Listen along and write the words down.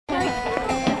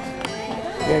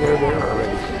they're there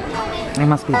already. They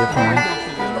must be different ones.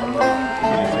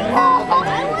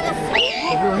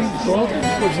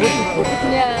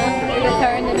 Yeah, the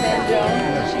turn and then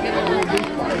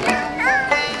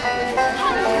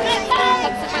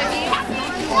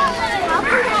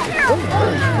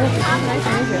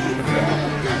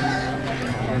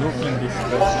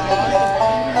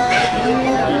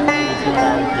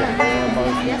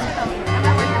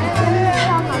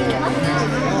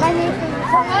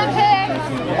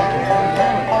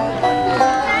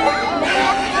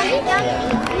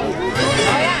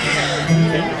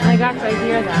Oh my gosh, I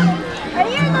hear that. Are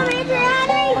you the major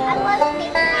Henry? I love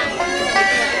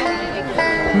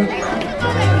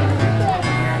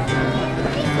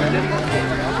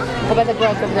Go by the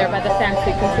girls over there, by the fence, so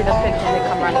you can see the pigs when they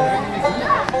come running.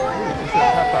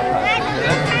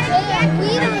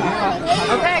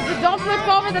 Okay, just don't flip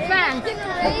over the fence.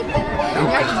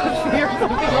 I just hear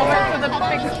something over to the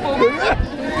pig's food.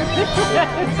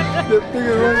 The pig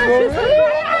is running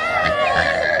over.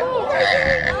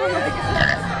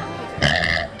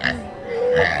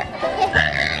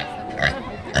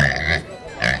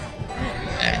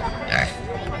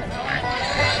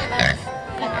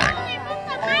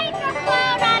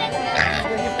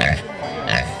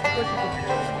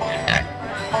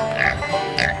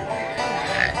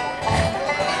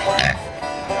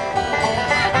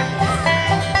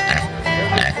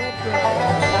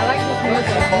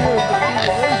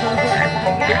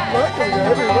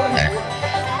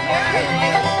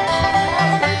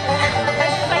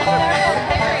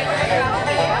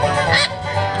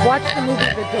 Watch the movie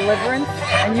The Deliverance,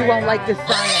 and you won't like this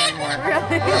song anymore.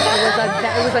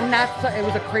 It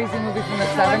was a crazy movie from the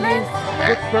 70s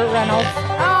with Burt Reynolds.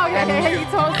 oh, yeah, he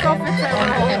told Sophie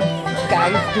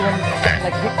Guys doing,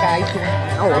 like hit guys doing,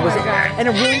 and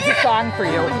it ruins the song for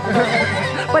you.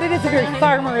 But it is a very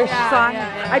farmerish song.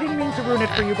 Yeah. I didn't mean to ruin it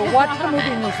for you, but watch the movie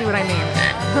and you'll see what I mean.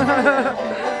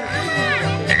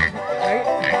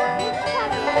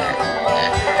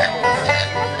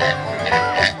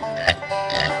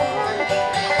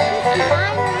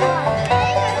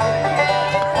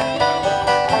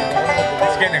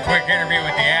 Let's get a quick interview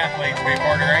with the athletes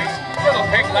before the race. Little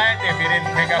pig Latin if you didn't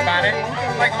pick up on it.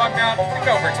 Like look down to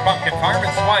Goebert's Pumpkin Farm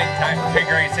and Swine Time Pig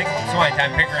Racing. Swine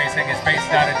Time Pig Racing is based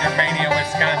out of Germania,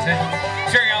 Wisconsin.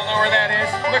 Sure y'all know where that is.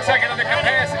 Looks like another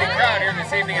capacity crowd here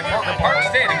this evening in Porker Park.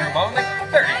 Standing room only.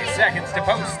 30 seconds to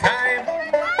post time.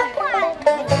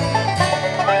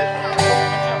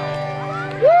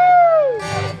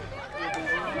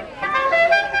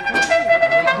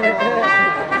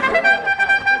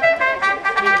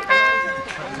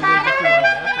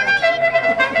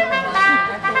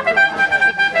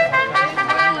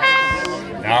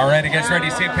 Alright, I guess ready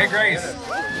to see a pig race.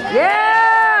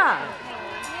 Yeah!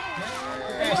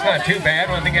 It's not too bad.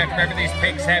 One thing I have to remember, these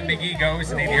pigs have big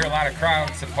egos and they hear a lot of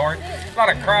crowd support, a lot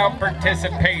of crowd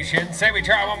participation. Say we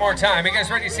try one more time. You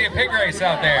guys ready to see a pig race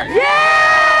out there? Yeah!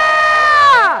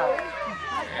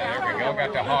 Yeah, there we go.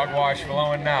 Got the hogwash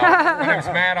flowing now. My name's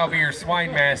Matt. I'll be your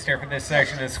swine master for this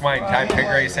section of Swine Time Pig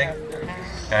Racing.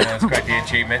 I know it's quite the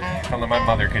achievement. If only my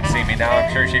mother could see me now,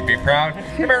 I'm sure she'd be proud.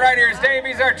 Remember, right here is Dave.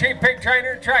 He's our chief pig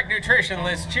trainer, track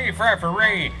nutritionist, chief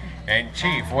referee, and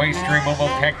chief waste removal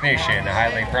technician. A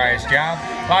highly prized job.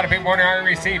 A lot of people wonder how he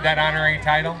received that honorary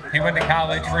title. He went to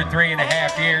college for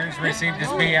 3.5 years, received his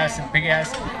BS and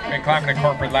PS, been climbing the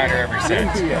corporate ladder ever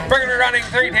since. We're going to be running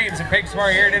 3 teams of pigs for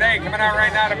here today. Coming out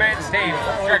right now to men's team.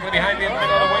 Directly behind me in the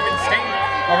middle of the women's team.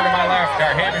 Over to my left,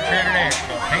 our Hampshire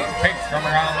International team. Pigs from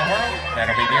around the world.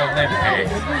 That'll be the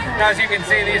Olympics. Now, as you can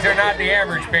see, these are not the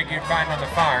average pig you'd find on the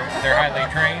farm. They're highly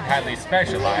trained, highly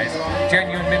specialized,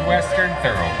 genuine Midwestern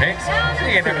thorough pigs.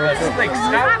 You get into a sleek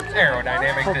snout,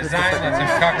 aerodynamic design, lets them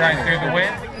cut right through the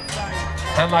wind.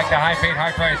 Unlike the high-paid,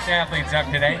 high-priced athletes of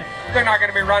today, they're not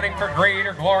going to be running for greed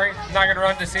or glory. Not going to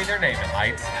run to see their name in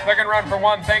lights. They're going to run for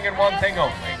one thing and one thing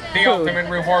only. The ultimate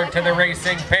reward to the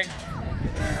racing pig.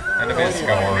 And a Bisco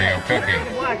Oreo cookie.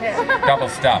 Double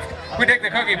stuffed. We take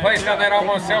the cookie placed on that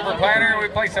almost silver platter. We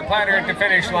place the platter at the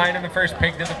finish line, and the first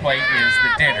pig to the plate is the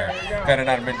dinner. Vetted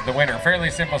out into the winner. Fairly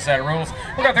simple set of rules.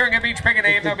 We'll go through and give each pig a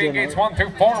name. There'll be gates 1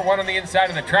 through 4. 1 on the inside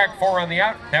of the track, 4 on the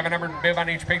out. Have a numbered bib on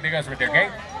each pig that goes with their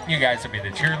gate. You guys will be the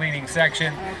cheerleading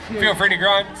section. Feel free to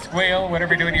grunt, squeal,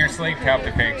 whatever you do in your sleep to help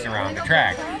the pigs around the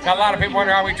track. Now, a lot of people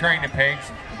wonder how we train the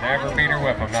pigs. Never beat or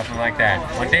whip them, nothing like that.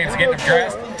 When Dave's getting them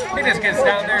dressed, he just gets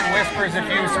down there and whispers a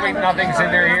few sweet nothings in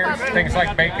their ears. Things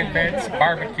like bacon bits,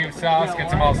 barbecue sauce,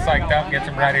 gets them all psyched up, gets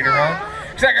them ready to run.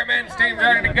 Second men's team's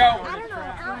ready to go.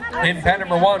 In pen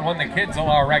number 1, one the kids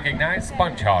will all recognize,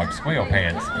 Sponge Hog Squeal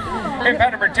Pants. In pen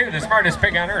number 2, the smartest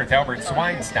pig on earth, Albert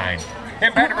Swinestein.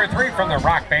 In pen number 3 from the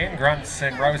rock band, Grunts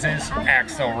and Roses,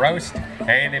 Axl Roast.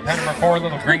 And in pen number 4,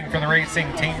 Little Green from the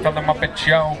racing team from the Muppet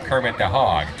Show, Kermit the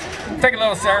Hog. Take a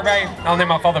little survey. I'll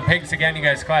name off all the pigs again. You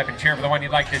guys clap and cheer for the one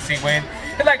you'd like to see win.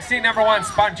 You'd like to see number 1,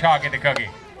 Sponge Hog get the cookie.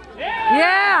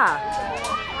 Yeah.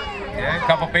 Yeah, a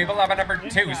couple people have a number 2,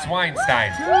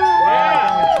 Swinestein.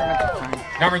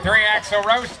 Number 3, Axl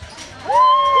Roast.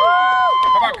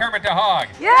 How about Kermit the Hog?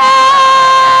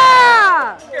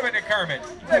 Yeah! Give it to Kermit.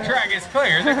 The track is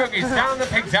clear. The cookie's down. The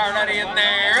pigs are ready in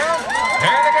there.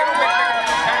 There they go.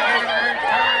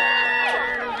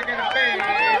 They're going to be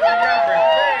number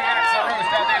 3, Axl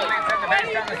Roast on the lead set the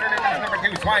base down the street. Number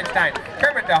 2, Swinestein.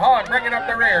 Kermit the Hog bringing up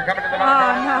the rear. Coming to the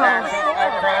bottom. Axl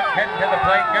up front. Heading to the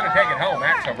plate. Going to take it home.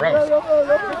 Axl Roast.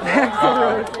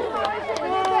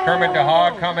 Kermit the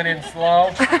Hog coming in slow.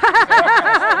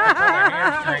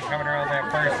 Hamstring coming around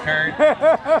that first turn.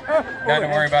 Nothing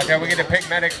to worry about that. We get the pig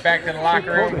medics back to the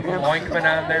locker room. Loinkman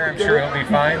on there. I'm sure he'll be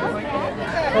fine. To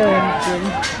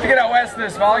get out west of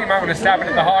this fall, you might want to stop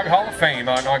into the Hog Hall of Fame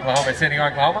out in Oklahoma City,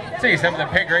 Oklahoma. See some of the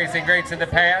pig racing greats in the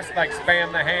past, like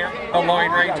Spam the Ham, the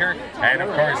Loin Ranger, and of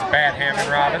course Bad Ham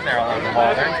and Robin. They're all on the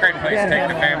wall there. Great place to take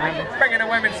the family. Bringing the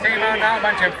women's team on now. A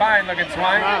bunch of fine-looking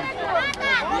swine. A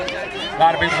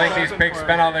lot of people think these pigs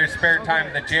spend all their spare time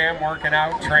in the gym, working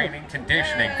out, training,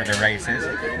 conditioning for the races.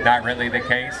 Not really the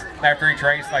case. After each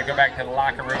race, I go back to the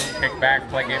locker room, kick back,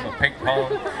 play a game of ping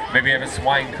pong, maybe have a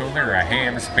swine cooler or a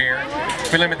ham spear.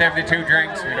 We limit them to 2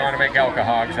 drinks. We don't want to make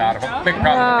alcohogs out of them. Big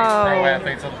problem with these pro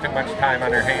athletes, a little too much time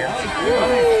on their hands.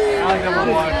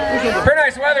 Pretty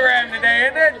nice weather we're having today,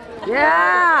 isn't it?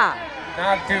 Yeah.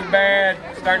 Not too bad.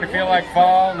 Starting to feel like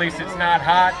fall. At least it's not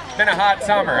hot. It's been a hot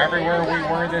summer. Everywhere we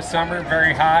were this summer,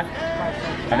 very hot.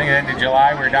 I think at the end of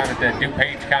July, we were down at the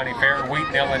DuPage County Fair,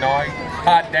 Wheaton, Illinois.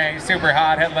 Hot day, super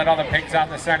hot. Had to let all the pigs on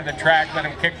the side of the track, let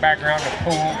them kick back around the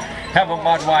pool, have a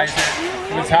Mudweiser.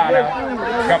 It was hot out.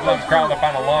 A couple of them crawled up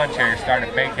on a lawn chair,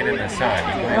 started baking in the sun.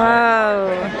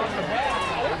 Whoa.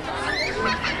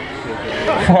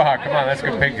 Wow, come on, that's a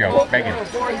good pig joke. Bacon.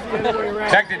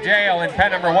 Back to jail in pen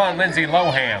number 1, Lindsay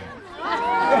Lohan.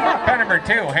 Pen number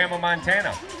 2, Hamill,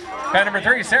 Montana. Pen number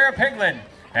 3, Sarah Piglin.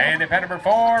 And in pen number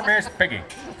 4, Miss Piggy.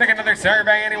 Take another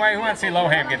survey anyway. Who wants to see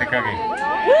Lohan get the cookie?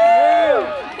 Woo!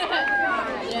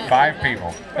 5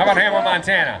 people. How about Hamill,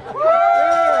 Montana?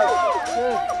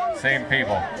 Same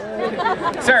people.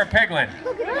 Sarah Piglin.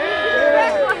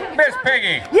 Miss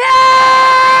Piggy. Yeah!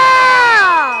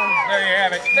 There you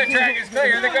have it. The track is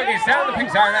clear. The cookie's down. The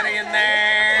pigs are ready in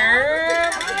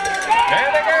there. There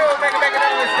they go. Make it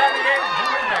all this time again. Who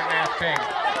is that masked pig?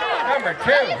 Number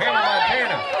 2, Hamill,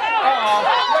 Montana. Uh-oh.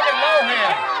 Look at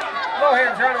Lohan.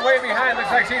 Lohan's running way behind.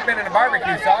 Looks like she's been in a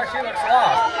barbecue sauce. She looks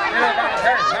lost. In the bottom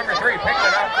turn. Number 3,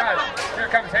 Piglin out front. Here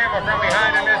comes Hamill from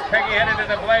behind, and Miss Piggy headed to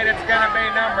the blade. It's going to be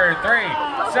number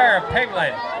 3, Sarah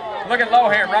Piglin. Look at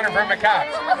Lohan running from the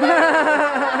cops.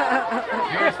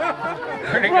 She's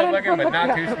pretty good looking, but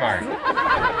not too smart.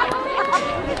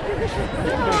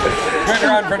 Good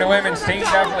run for the women's team.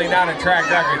 Definitely not a track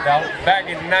record, though. Back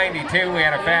in '92, we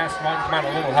had a fast one from out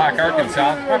of Little Hawk,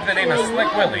 Arkansas. Went by the name of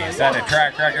Slick Willie. Is that a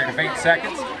track record of 8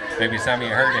 seconds? Maybe some of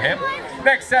you heard of him.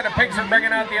 Next set of pigs are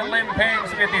bringing out the Olympics.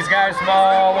 We get these guys from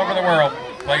all over the world.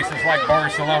 Places like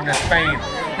Barcelona, Spain,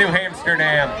 New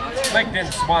Amsterdam,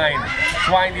 Lichten Swine,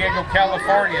 Swine Diego,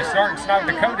 California, Thornton, South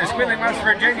Dakota, Squealing, West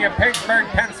Virginia, Pittsburgh,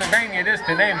 Pennsylvania, just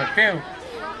to name a few.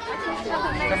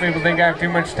 Some people think I have too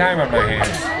much time on my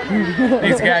hands.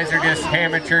 These guys are just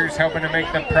amateurs hoping to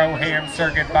make the pro-ham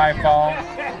circuit by fall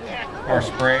or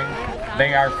spring.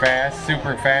 They are fast,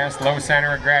 super fast, low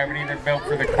center of gravity. They're built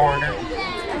for the corner.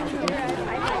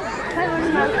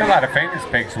 A lot of famous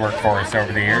pigs work for us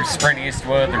over the years. Sprint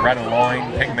Eastwood, Loretta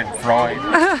Loin, Pigment Freud,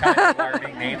 Tanya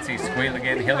Harding, Nancy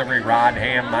Squealigan, Hillary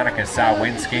Rodham, Monica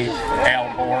Sawinski, Al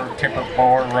Bohr, Tipper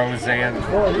Bohr, Roseanne.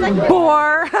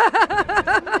 Bohr.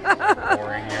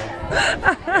 Boring you.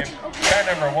 Pen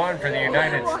number 1 for the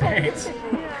United States.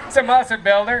 It's a muscle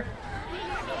builder.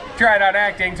 Tried out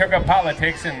acting, took up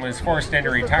politics, and was forced into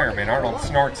retirement. Arnold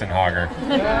Schwarzenegger.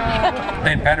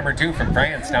 Then pen number 2 from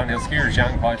France, downhill skier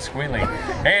Jean-Claude Squealy.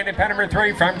 And in pen number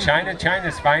 3 from China,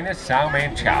 China's finest, Sao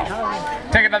Man Chow.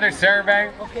 Take another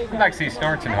survey. I'd like to see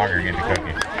Schwarzenegger get the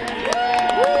cookie.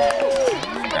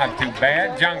 Not too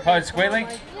bad. Jean-Claude Squealy.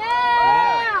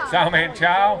 Sao Man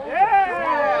Chow.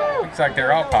 Looks like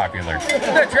they're all popular.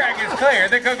 The track is clear.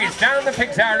 The cookie's down. The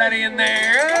pigs are ready in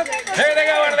there. There they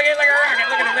go out of the gate like a rocket.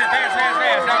 Look at them. Fast, fast,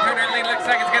 fast. Now to their lead. Looks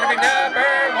like it's going to be number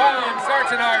 1.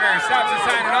 Schwarzenegger stops to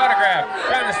sign an autograph.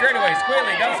 Down the straightaway.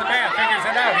 Squealy does the math. Figures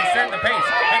it out. He's setting the pace.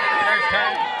 Into the first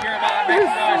turn. Cheer him on. Makes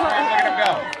the noise for him. Look at him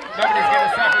go. Nobody's going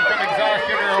to suffer from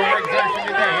exhaustion or overexertion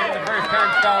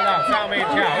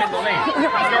Man Chow in the lead.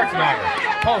 Snorts and Hogger.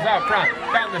 Pulls out front.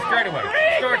 Down the straightaway.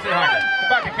 Snorts and Hogger.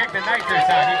 About to kick the nitrous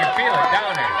out. You can feel it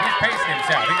down there. He's pacing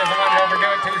himself. He doesn't want to overdo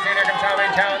it too soon. Here comes Man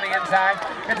Chow on the inside.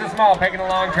 It's a small pig in a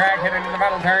long track. Hitting in the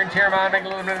middle turn. Cheer him on. Make a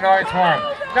little bit of noise for him.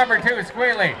 Number 2,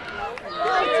 Squealy.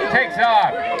 Takes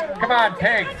off. Come on,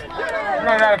 pigs.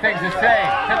 Running out of things to say.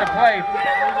 To the plate.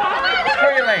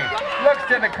 Squealy looks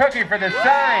to the cookie for the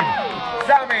sign.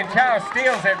 Man Chow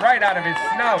steals it right out of his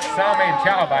snout. Man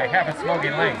Chow by half a smoky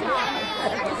length.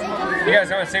 You guys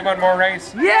want to see one more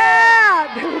race? Yeah!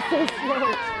 They were so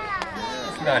slow.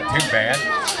 It's not too bad.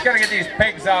 Gotta get these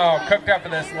pigs all cooked up for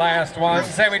this last one.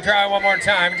 Say we try one more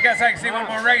time. You guys like to see one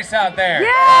more race out there?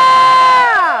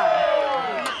 Yeah!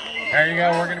 There you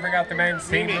go. We're going to bring out the men's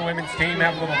team, the women's team,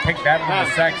 have a little pig battle of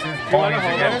the sexes, boys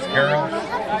against girls.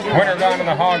 Winner gone to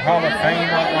the Hog Hall of Fame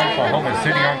out in Oklahoma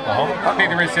City, Oklahoma. I'll be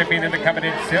the recipient of the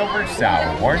coveted Silver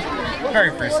Sow Award.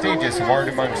 Very prestigious award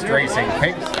amongst racing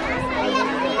pigs.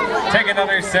 Take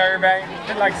another survey.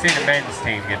 I'd like to see the men's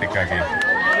team get the cooking.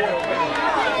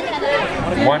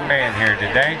 One man here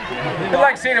today. I'd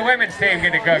like to see the women's team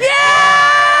get the cooking. Yeah!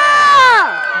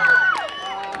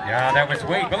 Yeah, that was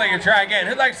weak. But let you try again.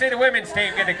 Who'd like to see the women's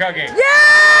team get the cooking? Yeah!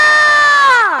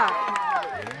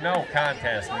 No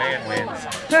contest. Man wins.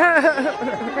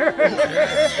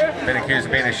 Been accused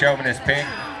of being a chauvinist pig.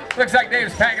 Looks like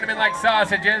Dave's packing them in like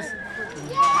sausages.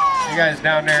 You guys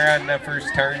down there on the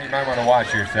first turn, you might want to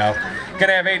watch yourself.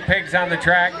 Gonna have 8 pigs on the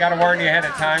track. Gotta warn you ahead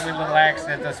of time. We had a little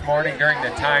accident this morning during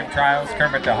the time trials.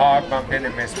 Kermit the Hog bumped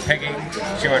into Miss Piggy.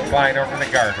 She went flying over the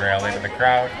guardrail into the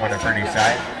crowd. What a pretty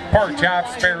sight. Pork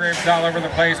chops, spare ribs all over the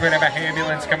place. We'd have an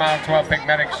ambulance come out. 12 pig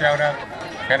medics showed up.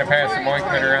 Gotta pass some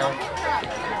ointment around.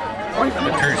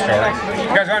 The true story.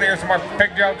 You guys want to hear some more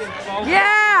pig jokes?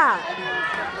 Yeah!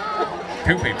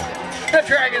 2 people. The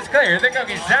track is clear. The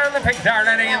cookies down. The pigs are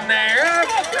letting in there.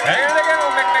 There they go.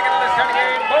 Making the starting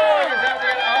gate. Boys out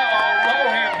there. Uh-oh.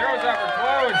 Lohan throws up her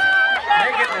clothes.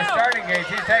 They get the starting gate.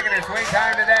 She's taking her sweet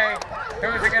time today.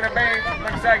 Who's it going to be?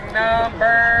 Looks like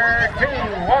number 2.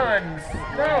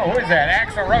 No, who is that?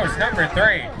 Axel Rose, number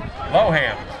 3.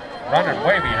 Lohan running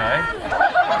way behind.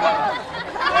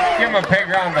 Give him a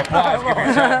big round of applause. Give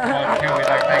yourself one, too. We'd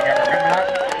like to thank everyone coming out.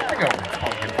 We go to the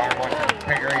Pumpkin Farm watching the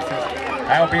pig races.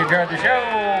 I hope you enjoyed the show.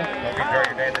 Hope you enjoy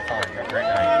your day at the farm. Have a great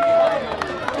night.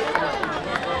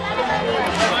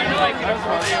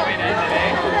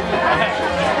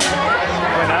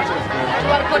 You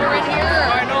want to put her in here?